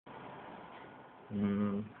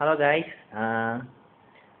Hello guys.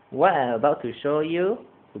 What I'm about to show you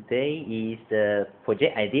today is the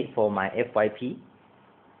project I did for my FYP,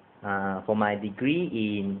 for my degree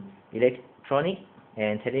in electronic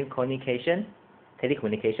and telecommunication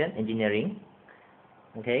engineering.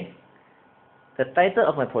 Okay. The title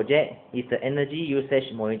of my project is the energy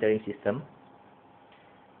usage monitoring system,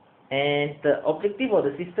 and the objective of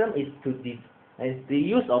the system is the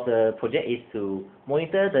use of the project is to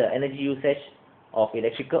monitor the energy usage of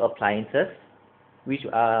electrical appliances, which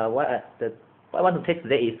what I want to take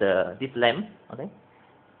today is this lamp. Okay,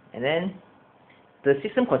 and then the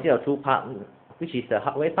system consists of two parts, which is the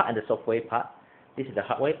hardware part and the software part. This is the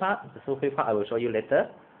hardware part. The software part I will show you later.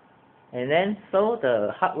 And then so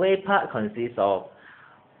the hardware part consists of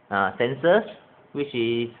sensors, which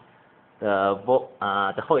is the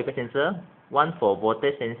Hall effect sensor, one for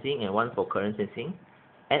voltage sensing and one for current sensing,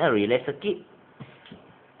 and a relay circuit.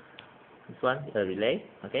 This one is a relay,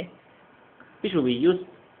 okay, which will be used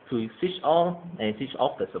to switch on and switch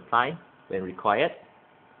off the supply when required.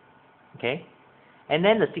 Okay, and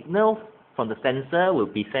then the signal from the sensor will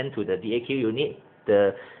be sent to the DAQ unit,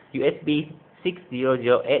 the USB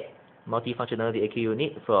 6008 multifunctional DAQ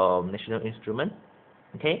unit from National Instrument.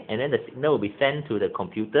 Okay, and then the signal will be sent to the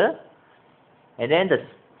computer, and then the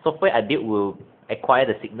software I built will acquire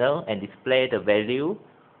the signal and display the value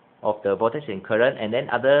of the voltage and current, and then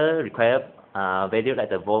other required value like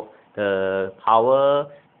the power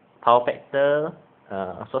factor,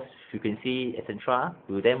 source frequency, etc.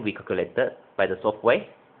 will then be calculated by the software.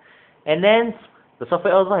 And then the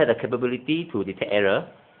software also has the capability to detect error,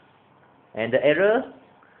 and the error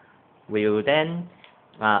will then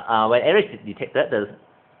when error is detected, the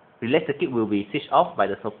relay circuit will be switched off by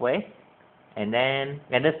the software, and then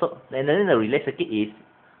the relay circuit is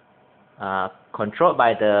controlled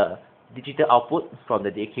by the digital output from the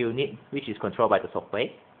DAQ unit, which is controlled by the software.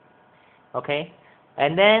 Okay,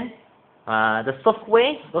 and then the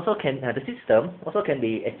software also can the system also can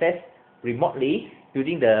be accessed remotely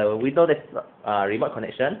using the Windows remote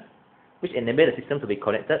connection, which enables the system to be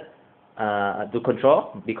connected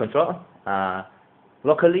be controlled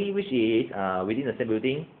locally, which is within the same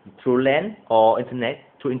building through LAN or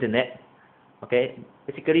through internet. Okay,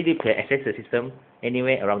 basically you can access the system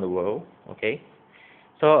anywhere around the world. Okay,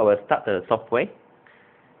 so I will start the software.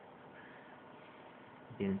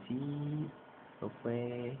 You can see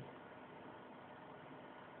software.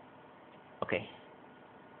 Okay,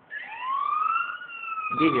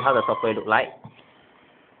 this is how the software look like.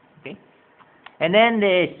 Okay, and then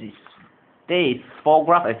there is four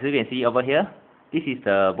graphs, as you can see over here. This is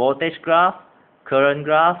the voltage graph, current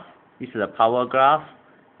graph, this is the power graph,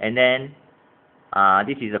 and then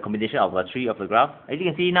this is a combination of three of the graph. As you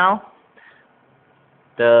can see now,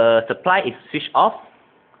 the supply is switched off.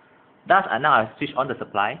 Thus, now I switch on the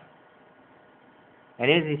supply,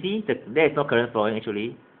 and as you can see, there is no current flowing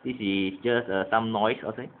actually. This is just some noise.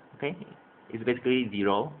 Okay, it's basically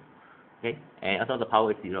zero. Okay, and also the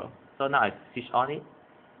power is zero. So now I switch on it.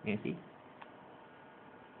 You can see.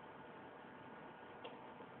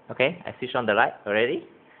 Okay, I switch on the light already.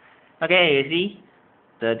 Okay, you see,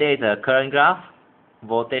 there is a current graph,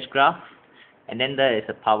 voltage graph, and then there is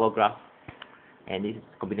a power graph, and this is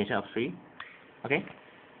a combination of three. Okay,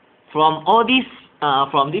 from all this,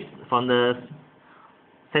 from the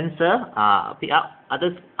sensor, pick up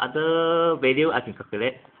other value I can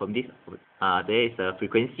calculate from this. There is a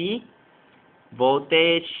frequency,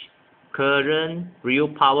 voltage, current, real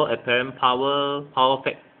power, apparent power, power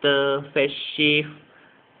factor, phase shift,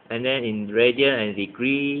 and then in radian and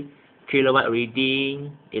degree, kilowatt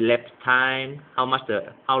reading, elapsed time, how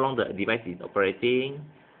long the device is operating,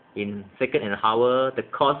 in second and hour, the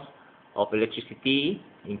cost of electricity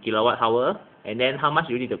in kilowatt hour, and then how much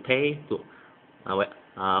you need to pay to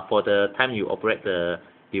for the time you operate the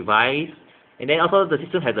device. And then also the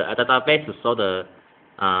system has a database to store the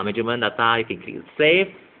measurement data. You can click save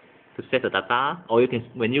to save the data, or you can,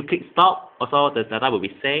 when you click stop, also the data will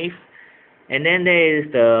be saved. And then there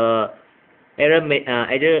is the error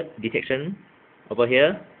detection over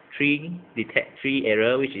here. Detect three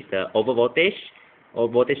error, which is the over voltage, or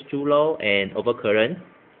voltage too low, and over current.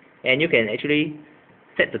 And you can actually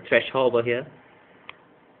set the threshold over here.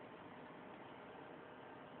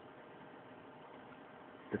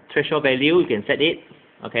 The threshold value, you can set it.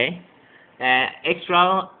 Okay.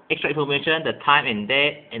 Extra information, the time and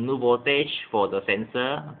date, and new voltage for the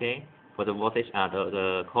sensor. Okay. For the voltage,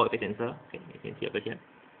 the Hall effect sensor. Okay, you can see over here.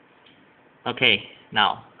 Okay,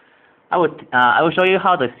 now I will show you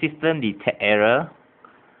how the system detect error.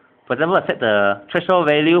 For example, I set the threshold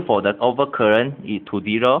value for the overcurrent to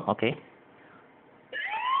 0. Okay.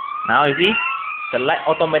 Now you see, the light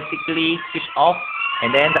automatically switch off,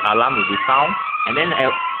 and then the alarm will be sound, and then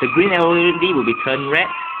the green LED will be turned red,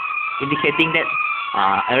 indicating that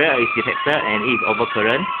error is detected and it is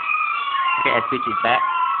overcurrent. Okay, I switch it back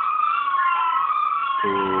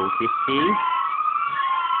to 50.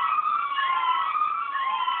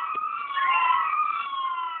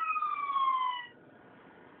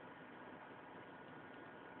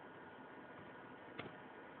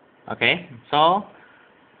 Okay, so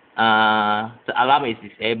the alarm is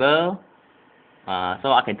disabled,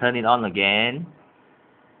 so I can turn it on again.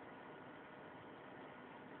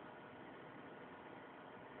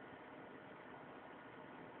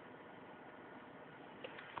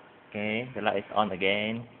 Okay, the light is on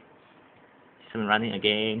again. System running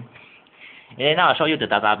again. And now I'll show you the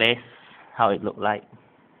database, how it look like.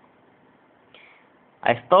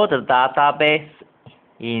 I store the database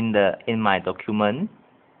in my document,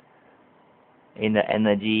 in the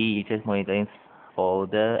energy usage monitoring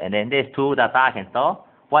folder, and then there's two data I can store.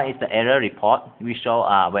 One is the error report, which show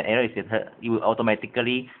when error is detected, it will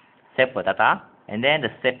automatically save the data, and then the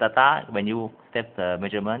save data when you save the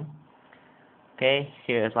measurement. Okay,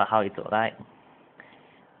 here's how it looks like.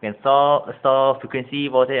 You can store frequency,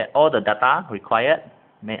 voltage, all the data required,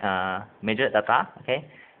 measured data. Okay,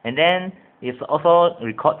 and then it's also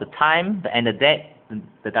record the time and the date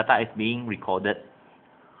the data is being recorded.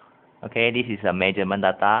 Okay, this is a measurement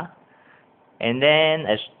data, and then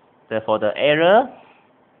for the error,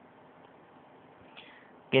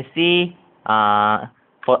 you can see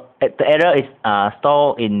the error is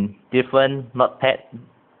stored in different notepad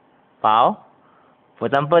file. For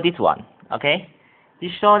example, this one. Okay, this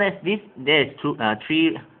shows that there is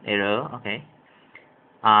three error. Okay,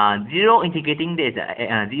 0 indicating there is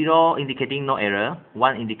 0 indicating no error,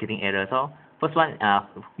 1 indicating error. So first one,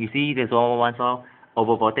 you see there's one, so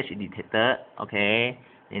over voltage is detected. Okay,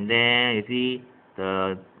 and then you see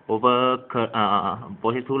the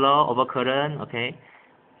voltage too low, over current. Okay,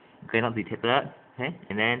 not detected. Okay,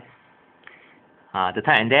 and then the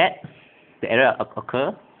time and date, the error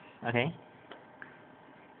occur. Okay,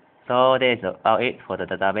 so that is about it for the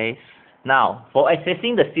database. Now for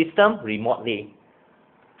accessing the system remotely.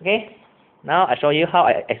 Okay, now I show you how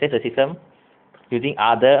I access the system using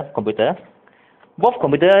other computer. Both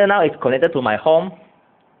computer now is connected to my home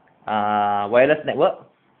wireless network.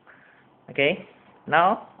 Okay,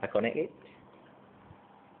 now I connect it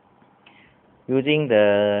using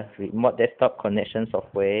the remote desktop connection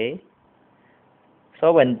software.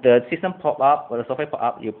 So when the system pop up or the software pop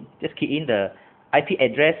up, you just key in the IP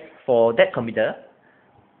address for that computer.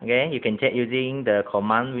 Okay, you can check using the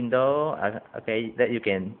command window. Okay, that you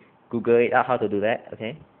can Google it out how to do that.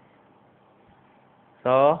 Okay,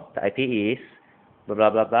 so the IP is blah blah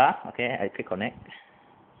blah blah. Okay, I click connect.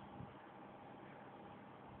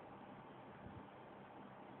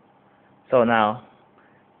 So now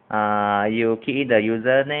you key in the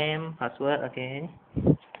username, password. Okay,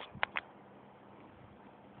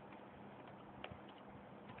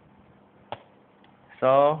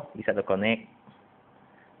 so you start to connect.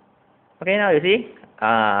 Okay, now you see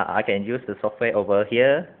I can use the software over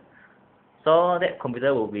here, so that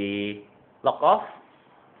computer will be locked off.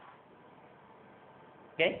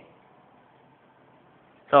 Okay,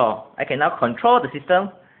 so I can now control the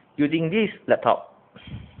system using this laptop.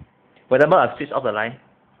 For example, I've switched off the line.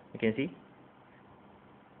 You can see.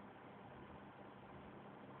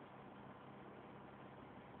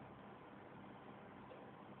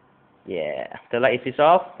 Yeah, the light is switched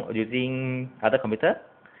off using other computer.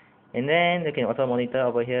 And then you can also monitor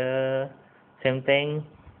over here. Same thing.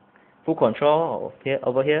 Full control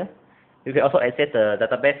over here. You can also access the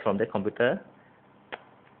database from the computer.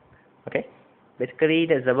 Okay. Basically,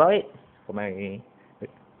 that's about it for my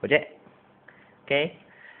project. Okay.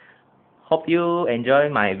 Hope you enjoy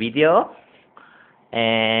my video.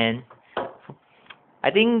 And I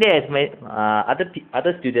think there's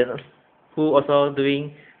other students who also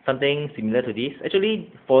doing something similar to this.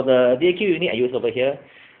 Actually, for the DAQ unit I use over here,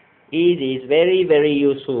 it is very, very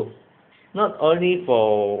useful. Not only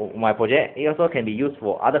for my project, it also can be used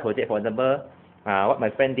for other projects. For example, what my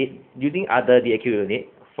friend did using other DAQ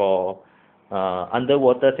unit for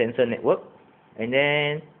underwater sensor network. And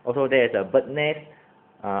then also there's a bird nest,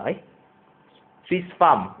 fish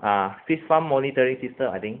farm monitoring system,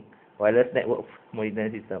 I think, wireless network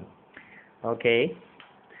monitoring system. Okay,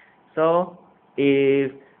 so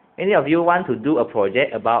if any of you want to do a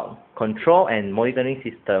project about control and monitoring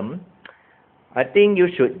system, I think you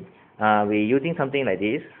should be using something like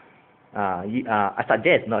this. I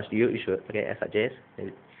suggest, not you should. Okay, I suggest.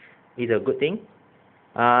 It's a good thing.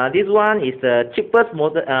 This one is the cheapest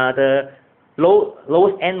model.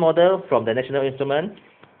 lowest end model from the National Instrument.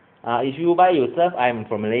 If you buy yourself, I'm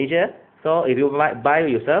from Malaysia, so if you buy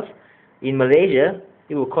yourself in Malaysia,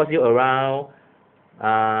 it will cost you around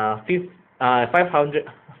 500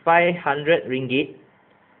 ringgit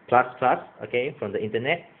plus, okay, from the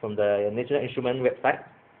internet, from the National Instrument website.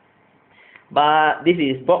 But this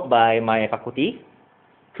is bought by my faculty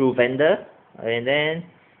through vendor, and then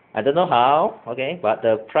I don't know how, okay, but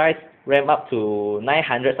the price ramped up to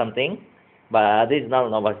 900 something. But this is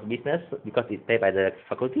not our business because it's paid by the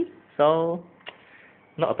faculty, so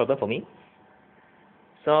not a problem for me.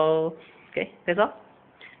 So, okay, that's all.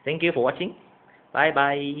 Thank you for watching. Bye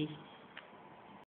bye.